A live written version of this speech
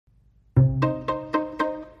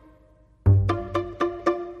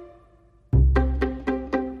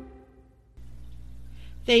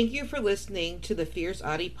Thank you for listening to the Fierce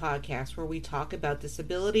Audie podcast, where we talk about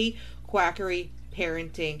disability, quackery,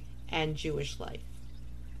 parenting, and Jewish life.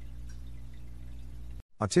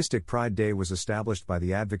 Autistic Pride Day was established by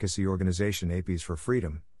the advocacy organization APs for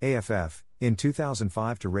Freedom, AFF, in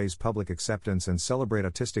 2005 to raise public acceptance and celebrate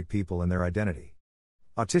autistic people and their identity.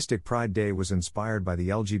 Autistic Pride Day was inspired by the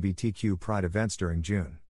LGBTQ Pride events during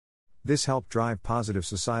June. This helped drive positive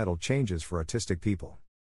societal changes for autistic people.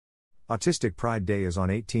 Autistic Pride Day is on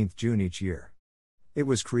 18th June each year. It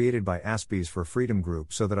was created by ASPES for Freedom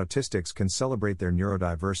Group so that autistics can celebrate their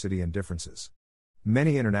neurodiversity and differences.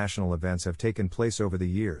 Many international events have taken place over the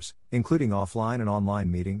years, including offline and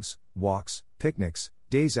online meetings, walks, picnics,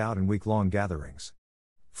 days out and week-long gatherings.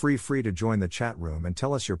 Free to join the chat room and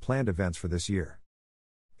tell us your planned events for this year.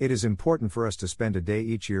 It is important for us to spend a day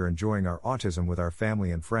each year enjoying our autism with our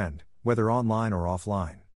family and friend, whether online or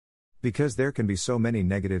offline. Because there can be so many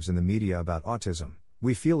negatives in the media about autism,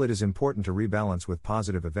 we feel it is important to rebalance with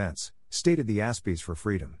positive events, stated the ASPES for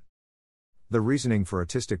Freedom. The reasoning for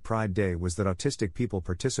Autistic Pride Day was that autistic people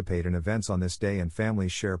participate in events on this day and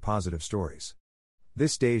families share positive stories.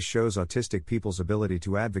 This day shows autistic people's ability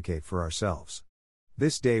to advocate for ourselves.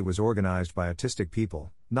 This day was organized by autistic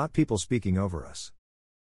people, not people speaking over us.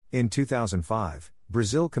 In 2005,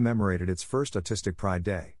 Brazil commemorated its first Autistic Pride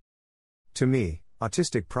Day. To me,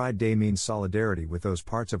 Autistic Pride Day means solidarity with those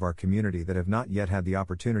parts of our community that have not yet had the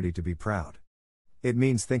opportunity to be proud. It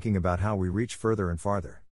means thinking about how we reach further and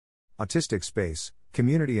farther. Autistic space,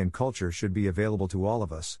 community and culture should be available to all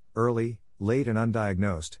of us, early, late and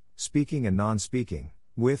undiagnosed, speaking and non-speaking,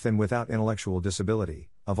 with and without intellectual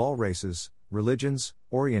disability, of all races, religions,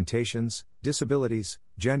 orientations, disabilities,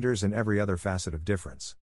 genders and every other facet of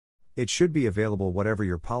difference. It should be available whatever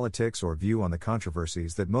your politics or view on the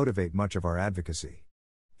controversies that motivate much of our advocacy.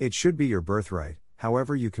 It should be your birthright,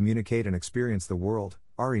 however you communicate and experience the world.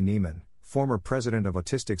 Ari Neiman, former president of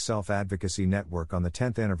Autistic Self-Advocacy Network on the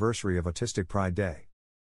 10th anniversary of Autistic Pride Day.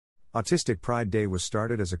 Autistic Pride Day was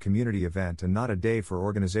started as a community event and not a day for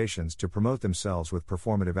organizations to promote themselves with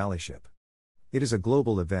performative allyship. It is a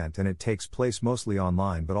global event and it takes place mostly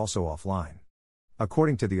online but also offline.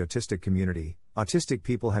 According to the autistic community, autistic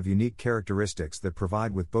people have unique characteristics that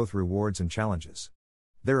provide with both rewards and challenges.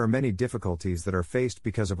 There are many difficulties that are faced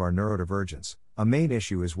because of our neurodivergence. A main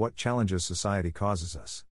issue is what challenges society causes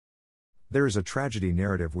us. There is a tragedy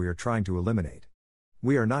narrative we are trying to eliminate.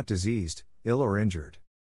 We are not diseased, ill or injured.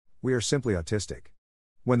 We are simply autistic.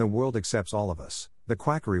 When the world accepts all of us, the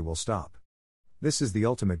quackery will stop. This is the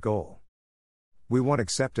ultimate goal. We want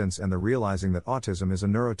acceptance and the realizing that autism is a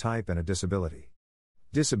neurotype and a disability.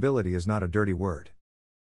 Disability is not a dirty word.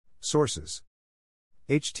 Sources: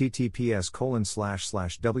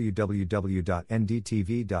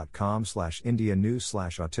 https://www.ndtv.com/India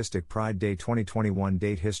News/Autistic Pride Day 2021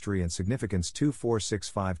 Date History and Significance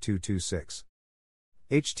 2465226.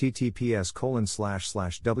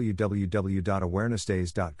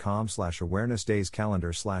 https://www.awarenessdays.com/Awareness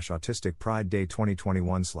Calendar/Autistic Pride Day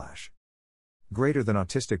 2021/ Greater than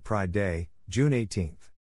Autistic Pride Day, June 18th.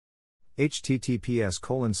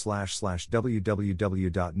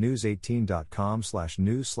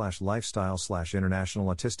 https://www.news18.com/news/lifestyle/International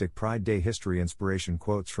Autistic Pride Day History Inspiration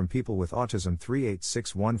Quotes from People with Autism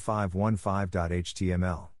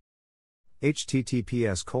 3861515.html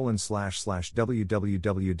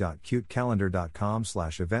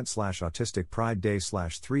https://www.cutecalendar.com/event/Autistic Pride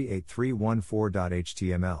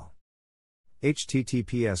Day/38314.html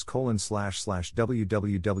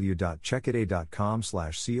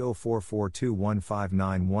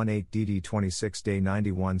https://www.checkaday.com/co442159118dd26 day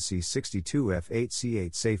 91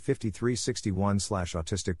 C62F8C8 say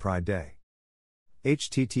 5361/Autistic Pride Day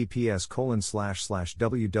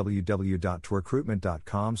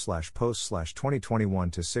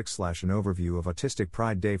https://www.twerkrecruitment.com/post/2021-6/ an overview of Autistic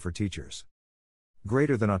Pride Day for teachers.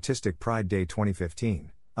 Greater than Autistic Pride Day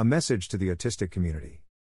 2015, a message to the autistic community.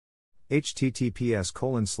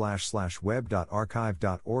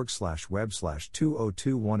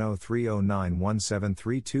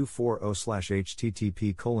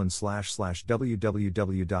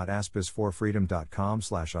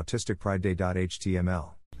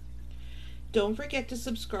 Don't forget to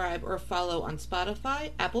subscribe or follow on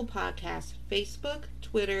Spotify, Apple Podcasts, Facebook,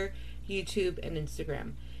 Twitter, YouTube, and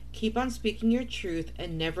Instagram. Keep on speaking your truth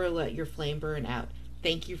and never let your flame burn out.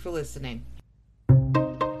 Thank you for listening.